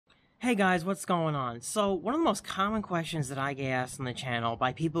Hey guys, what's going on? So, one of the most common questions that I get asked on the channel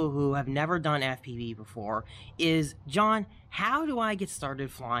by people who have never done FPV before is, John, how do I get started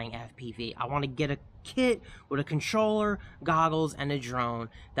flying FPV? I want to get a kit with a controller, goggles, and a drone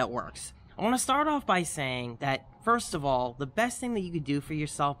that works. I want to start off by saying that, first of all, the best thing that you could do for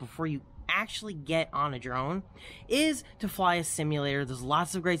yourself before you actually get on a drone is to fly a simulator. There's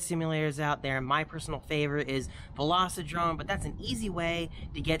lots of great simulators out there. My personal favorite is Velocidrone, but that's an easy way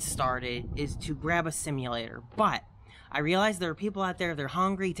to get started, is to grab a simulator. But I realize there are people out there, they're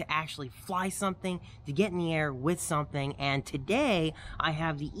hungry to actually fly something, to get in the air with something, and today I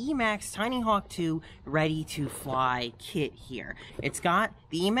have the EMAX Tinyhawk 2 ready to fly kit here. It's got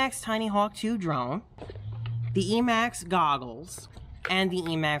the EMAX Tinyhawk 2 drone, the EMAX goggles, and the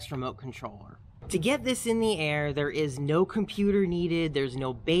EMAX remote controller. To get this in the air, there is no computer needed, there's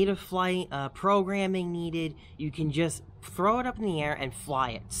no BetaFlight programming needed. You can just throw it up in the air and fly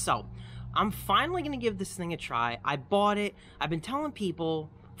it. So, I'm finally going to give this thing a try. I bought it. I've been telling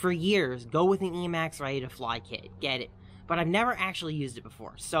people for years, go with an EMAX ready to fly kit, get it. But I've never actually used it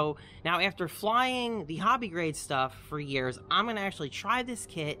before. So now after flying the hobby grade stuff for years, I'm going to actually try this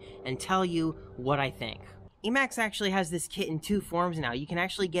kit and tell you what I think. EMAX actually has this kit in two forms now. You can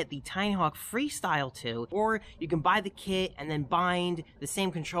actually get the Tinyhawk Freestyle 2, or you can buy the kit and then bind the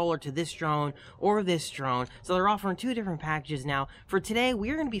same controller to this drone or this drone. So they're offering two different packages now. For today,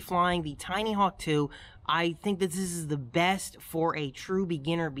 we're going to be flying the Tinyhawk 2. I think that this is the best for a true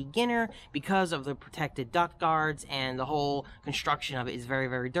beginner because of the protected duct guards, and the whole construction of it is very,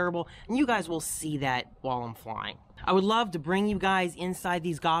 very durable. And you guys will see that while I'm flying. I would love to bring you guys inside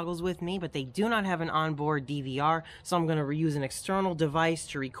these goggles with me, but they do not have an onboard DVR, so I'm going to use an external device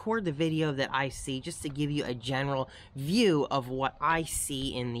to record the video that I see, just to give you a general view of what I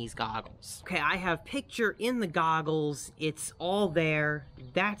see in these goggles. Okay, I have picture in the goggles. It's all there.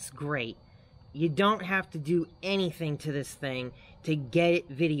 That's great. You don't have to do anything to this thing to get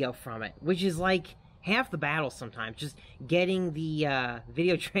video from it, which is like half the battle sometimes, just getting the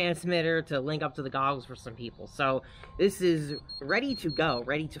video transmitter to link up to the goggles for some people. So this is ready to go,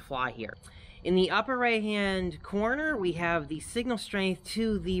 ready to fly here. In the upper right hand corner, we have the signal strength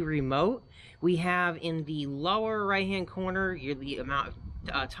to the remote. We have in the lower right hand corner the amount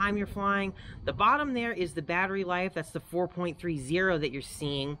of time you're flying. The bottom there is the battery life. That's the 4.30 that you're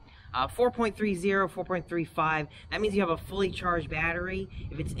seeing. 4.30, 4.35, that means you have a fully charged battery.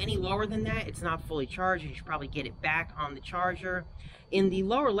 If it's any lower than that, it's not fully charged. You should probably get it back on the charger. In the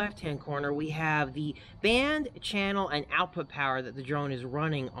lower left-hand corner, we have the band, channel, and output power that the drone is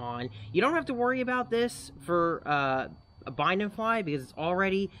running on. You don't have to worry about this for a bind and fly, because it's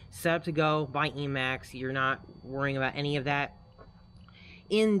already set up to go by EMAX. You're not worrying about any of that.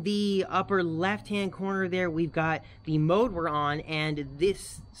 In the upper left-hand corner there, we've got the mode we're on, and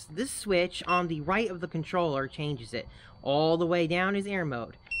this switch on the right of the controller changes it. All the way down is air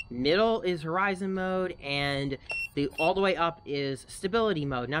mode, middle is horizon mode, and all the way up is stability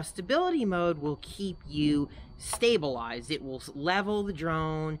mode. Now, stability mode will keep you stabilized. It will level the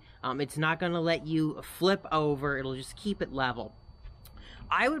drone. It's not going to let you flip over. It'll just keep it level.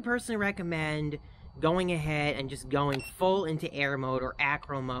 I would personally recommend going ahead and just going full into air mode or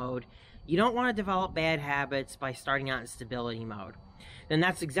acro mode. You don't want to develop bad habits by starting out in stability mode. And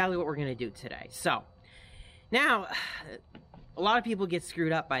that's exactly what we're going to do today. So, now, a lot of people get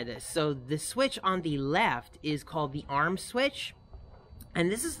screwed up by this. So, the switch on the left is called the arm switch. And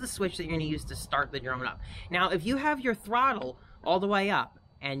this is the switch that you're going to use to start the drone up. Now, if you have your throttle all the way up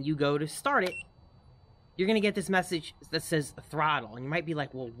and you go to start it, you're going to get this message that says throttle. And you might be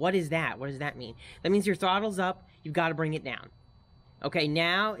like, well, what is that? What does that mean? That means your throttle's up. You've got to bring it down. Okay,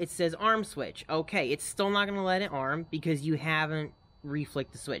 now it says arm switch. Okay, it's still not going to let it arm because you haven't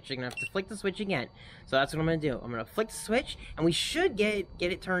reflicked the switch. You're going to have to flick the switch again. So that's what I'm going to do. I'm going to flick the switch, and we should get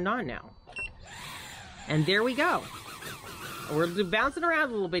it turned on now. And there we go. We're bouncing around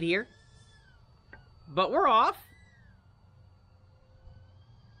a little bit here, but we're off.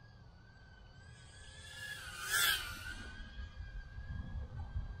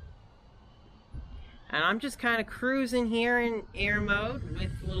 And I'm just kind of cruising here in air mode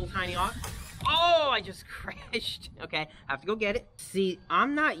with little Tinyhawk. Oh, I just crashed. Okay, I have to go get it. See,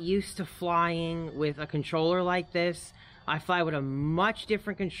 I'm not used to flying with a controller like this. I fly with a much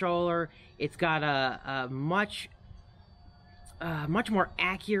different controller. It's got a much more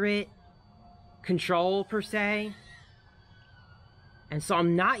accurate control, per se. And so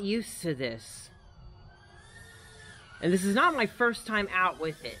I'm not used to this. And this is not my first time out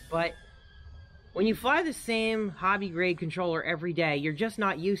with it, but when you fly the same hobby grade controller every day, you're just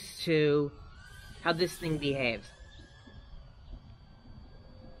not used to how this thing behaves.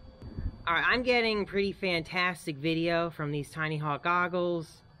 Alright, I'm getting pretty fantastic video from these Tinyhawk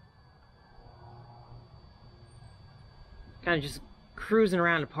goggles. Kind of just cruising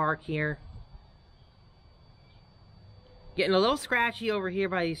around the park here. Getting a little scratchy over here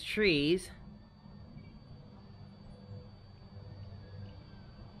by these trees.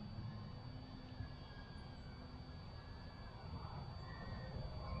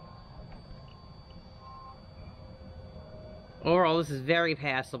 Overall, this is very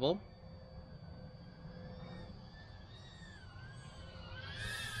passable.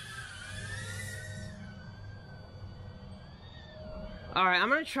 Alright, I'm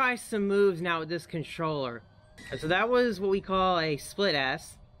going to try some moves now with this controller. So that was what we call a split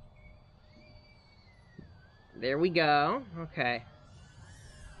S. There we go. Okay.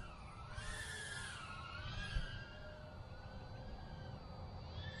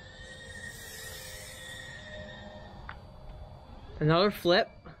 Another flip.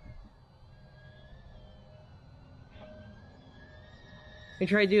 We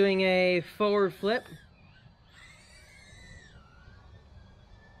try doing a forward flip.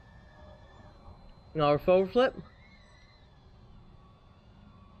 Another forward flip.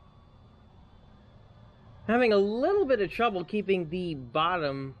 Having a little bit of trouble keeping the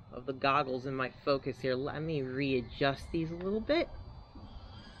bottom of the goggles in my focus here. Let me readjust these a little bit.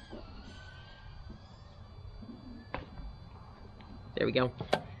 There we go.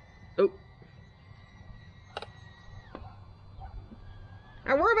 Oh.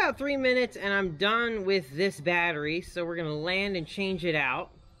 Alright, we're about 3 minutes and I'm done with this battery, so we're gonna land and change it out.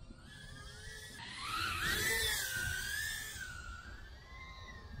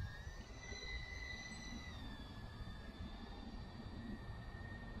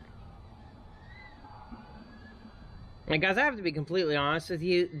 And guys, I have to be completely honest with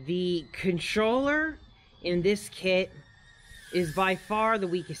you, the controller in this kit is by far the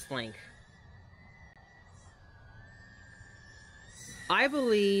weakest link. I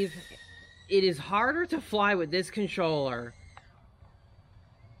believe it is harder to fly with this controller,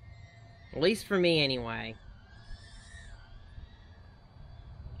 at least for me anyway.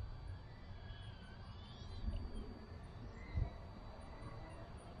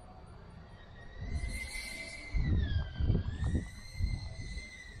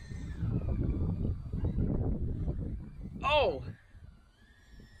 Oh!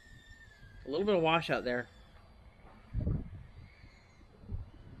 A little bit of washout there.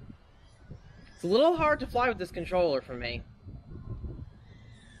 It's a little hard to fly with this controller for me.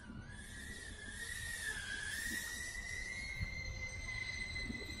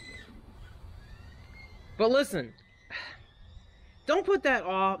 But listen, don't put that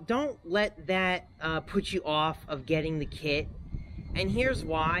off. Don't let that put you off of getting the kit. And here's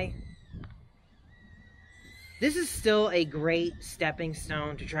why. This is still a great stepping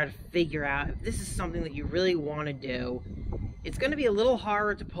stone to try to figure out if this is something that you really want to do. It's going to be a little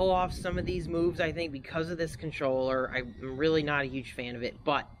harder to pull off some of these moves, I think, because of this controller. I'm really not a huge fan of it,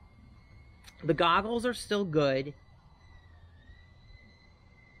 but the goggles are still good.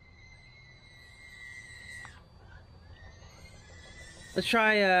 Let's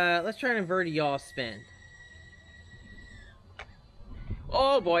try an inverted yaw spin.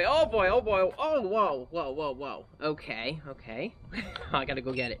 Oh boy, oh boy, oh boy, oh whoa, whoa, whoa, whoa. Okay, okay. I gotta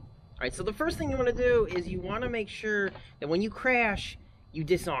go get it. Alright, so the first thing you want to do is you want to make sure that when you crash, you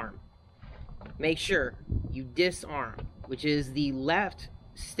disarm. Make sure you disarm, which is the left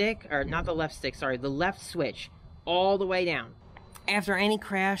stick, or not the left stick, sorry, the left switch, all the way down. After any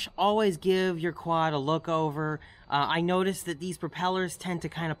crash, always give your quad a look over. I noticed that these propellers tend to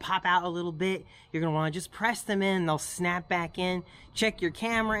kind of pop out a little bit. You're going to want to just press them in, they'll snap back in. Check your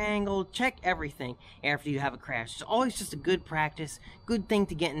camera angle, check everything after you have a crash. It's always just a good practice, good thing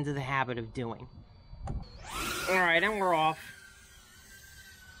to get into the habit of doing. Alright, and we're off.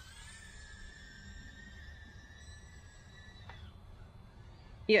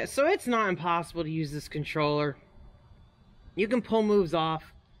 Yeah, so it's not impossible to use this controller. You can pull moves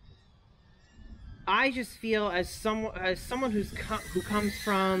off. I just feel as someone who comes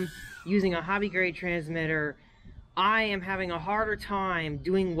from using a hobby grade transmitter, I am having a harder time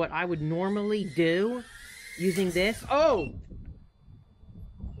doing what I would normally do using this. Oh!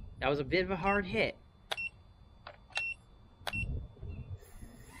 That was a bit of a hard hit.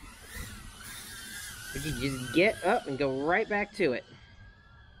 But you just get up and go right back to it.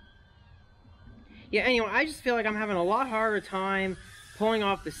 Yeah, anyway, I just feel like I'm having a lot harder time pulling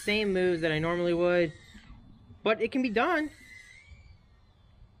off the same moves that I normally would. But it can be done.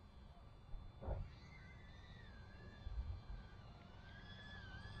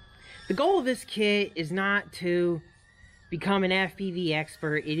 The goal of this kit is not to become an FPV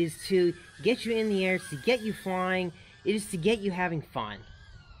expert. It is to get you in the air. It's to get you flying. It is to get you having fun.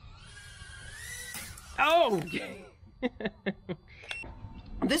 Oh!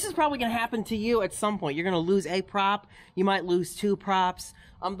 This is probably going to happen to you at some point. You're going to lose a prop. You might lose 2 props.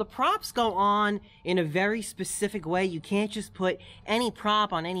 The props go on in a very specific way. You can't just put any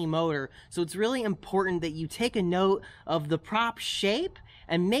prop on any motor. So it's really important that you take a note of the prop shape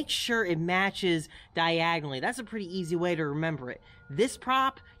and make sure it matches diagonally. That's a pretty easy way to remember it. This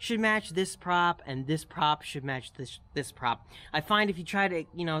prop should match this prop, and this prop should match this prop. I find if you try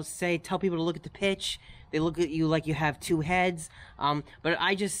to, tell people to look at the pitch, they look at you like you have 2 heads. But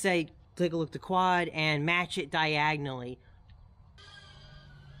I just say, take a look at the quad and match it diagonally.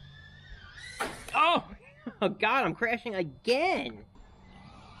 Oh! Oh God, I'm crashing again!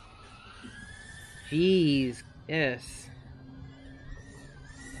 Jeez, yes.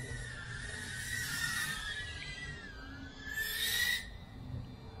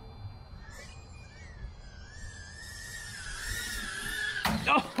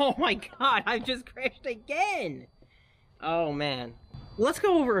 Oh my God, I just crashed again! Oh man. Let's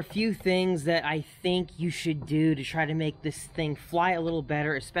go over a few things that I think you should do to try to make this thing fly a little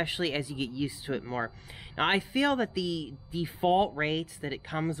better, especially as you get used to it more. Now, I feel that the default rates that it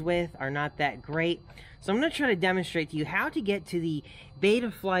comes with are not that great, so I'm going to try to demonstrate to you how to get to the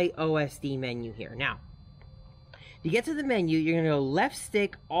BetaFlight OSD menu here. Now, to get to the menu, you're going to go left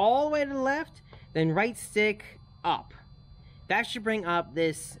stick all the way to the left, then right stick up. That should bring up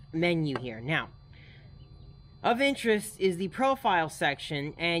this menu here. Now, of interest is the profile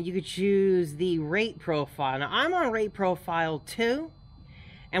section, and you could choose the rate profile. Now, I'm on rate profile 2,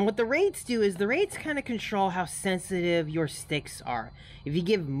 and what the rates do is the rates kind of control how sensitive your sticks are. If you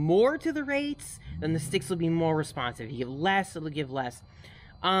give more to the rates, then the sticks will be more responsive. If you give less, it'll give less.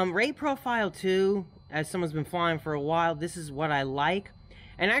 Rate profile 2, as someone's been flying for a while, this is what I like.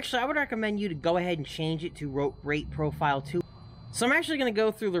 And actually, I would recommend you to go ahead and change it to rate profile 2. So I'm actually going to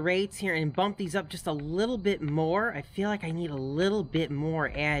go through the rates here and bump these up just a little bit more. I feel like I need a little bit more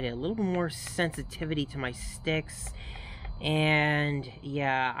added, a little bit more sensitivity to my sticks. And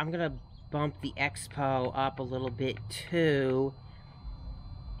yeah, I'm going to bump the Expo up a little bit too.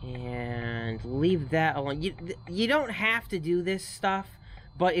 And leave that alone. You don't have to do this stuff,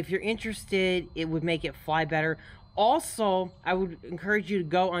 but if you're interested, it would make it fly better. Also, I would encourage you to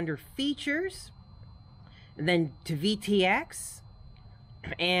go under Features, and then to VTX,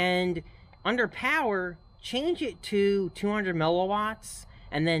 and under Power, change it to 200 milliwatts,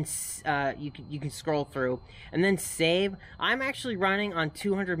 and then you can scroll through, and then save. I'm actually running on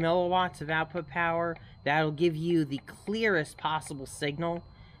 200 milliwatts of output power. That'll give you the clearest possible signal.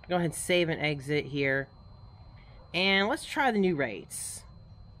 Go ahead and save and exit here, and let's try the new rates.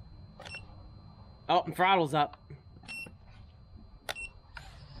 Oh, and throttle's up.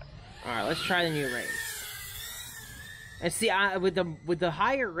 Alright, let's try the new rates. And see, with the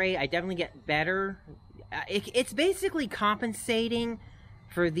higher rate, I definitely get better. It's basically compensating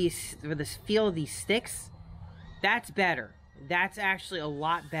for this feel of these sticks. That's better. That's actually a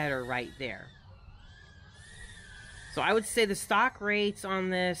lot better right there. So I would say the stock rates on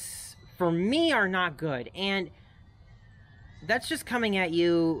this, for me, are not good. And that's just coming at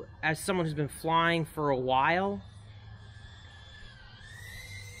you as someone who's been flying for a while.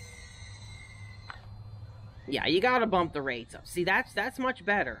 Yeah, you gotta bump the rates up. See, that's much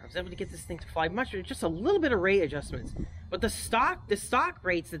better. I was able to get this thing to fly much, just a little bit of rate adjustments. But the stock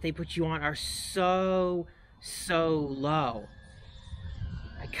rates that they put you on are so low.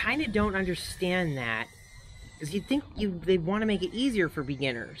 I kind of don't understand that, because you'd think they want to make it easier for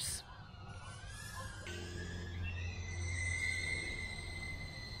beginners.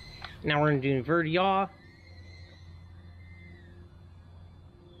 Now we're gonna do inverted yaw.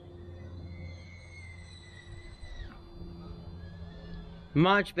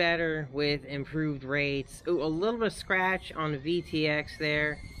 Much better with improved rates. Ooh, a little bit of scratch on the VTX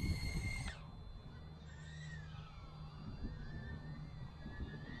there.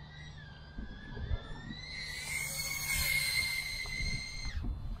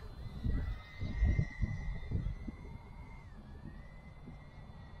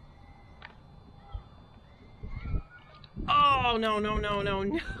 Oh, no,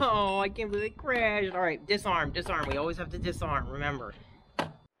 I can't believe it crashed. All right, disarm. We always have to disarm, remember.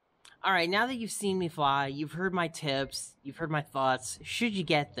 All right, now that you've seen me fly, you've heard my tips, you've heard my thoughts, should you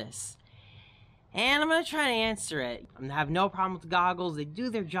get this? And I'm going to try to answer it. I have no problem with the goggles. They do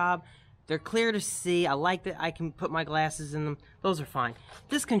their job. They're clear to see. I like that I can put my glasses in them. Those are fine.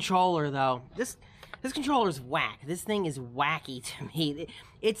 This controller, though, this controller's whack. This thing is wacky to me.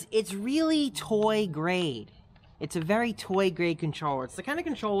 It's really toy grade. It's a very toy grade controller. It's the kind of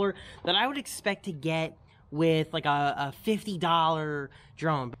controller that I would expect to get with like a $50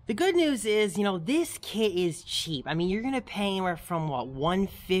 drone. The good news is, you know, this kit is cheap. I mean, you're gonna pay anywhere from what,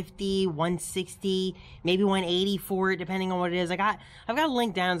 $150, $160, maybe $180 for it, depending on what it is. I've got a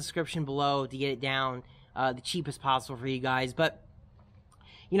link down in the description below to get it down the cheapest possible for you guys. But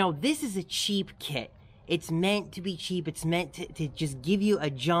you know, this is a cheap kit. It's meant to be cheap. It's meant to just give you a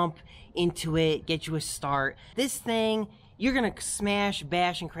jump into it, get you a start. This thing, you're gonna smash,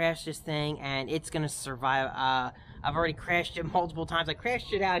 bash, and crash this thing, and it's gonna survive. I've already crashed it multiple times. I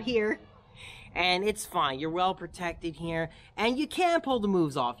crashed it out here, and it's fine. You're well protected here, and you can pull the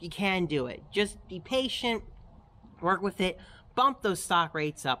moves off. You can do it. Just be patient, work with it, bump those stock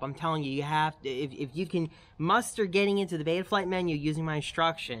rates up. I'm telling you, you have to. If you can muster getting into the BetaFlight menu using my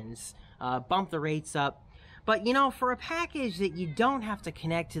instructions, bump the rates up. But you know, for a package that you don't have to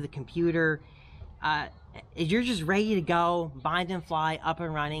connect to the computer, you're just ready to go, bind and fly, up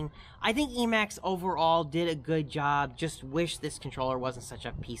and running. I think EMAX overall did a good job. Just wish this controller wasn't such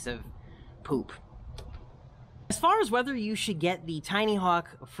a piece of poop. As far as whether you should get the Tinyhawk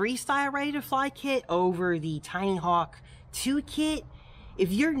Freestyle Ready to Fly kit over the Tinyhawk 2 kit,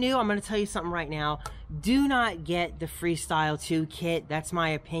 if you're new, I'm going to tell you something right now. Do not get the Freestyle 2 kit. That's my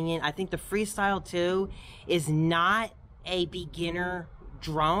opinion. I think the Freestyle 2 is not a beginner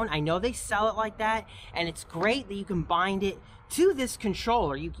drone. I know they sell it like that, and it's great that you can bind it to this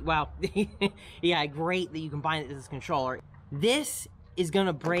controller. Well, yeah, great that you can bind it to this controller. This is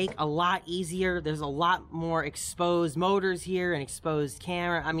gonna break a lot easier. There's a lot more exposed motors here and exposed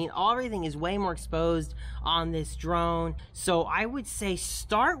camera. I mean, everything is way more exposed on this drone. So I would say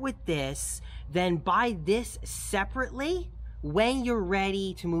start with this, then buy this separately when you're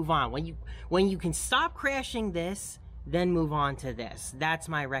ready to move on. When you can stop crashing this, then move on to this. That's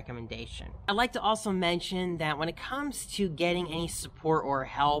my recommendation. I'd like to also mention that when it comes to getting any support or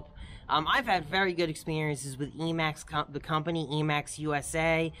help, I've had very good experiences with EMAX, the company, EMAX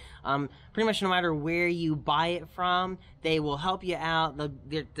USA. Pretty much no matter where you buy it from, they will help you out.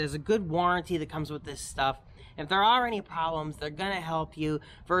 There's a good warranty that comes with this stuff. If there are any problems, they're gonna help you,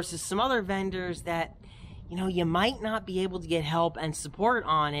 versus some other vendors that, you know, you might not be able to get help and support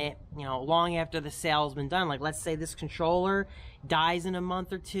on it, you know, long after the sale's been done. Like, let's say this controller dies in a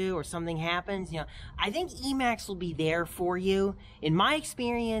month or two, or something happens, you know, I think EMAX will be there for you. In my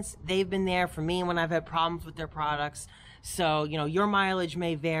experience, they've been there for me when I've had problems with their products. So, you know, your mileage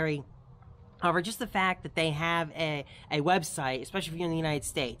may vary. However, just the fact that they have a website, especially if you're in the United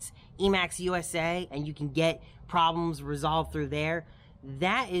States, EMAX USA, and you can get problems resolved through there,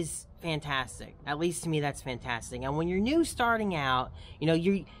 that is fantastic. At least to me, that's fantastic. And when you're new starting out, you know,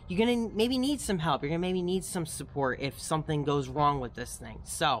 you're gonna maybe need some help. You're gonna maybe need some support if something goes wrong with this thing.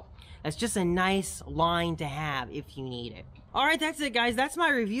 So that's just a nice line to have if you need it. All right, that's it, guys. That's my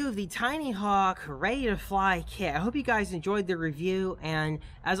review of the Tinyhawk Ready to Fly kit. I hope you guys enjoyed the review, and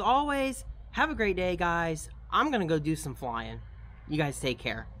as always, have a great day, guys. I'm gonna go do some flying. You guys take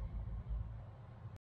care.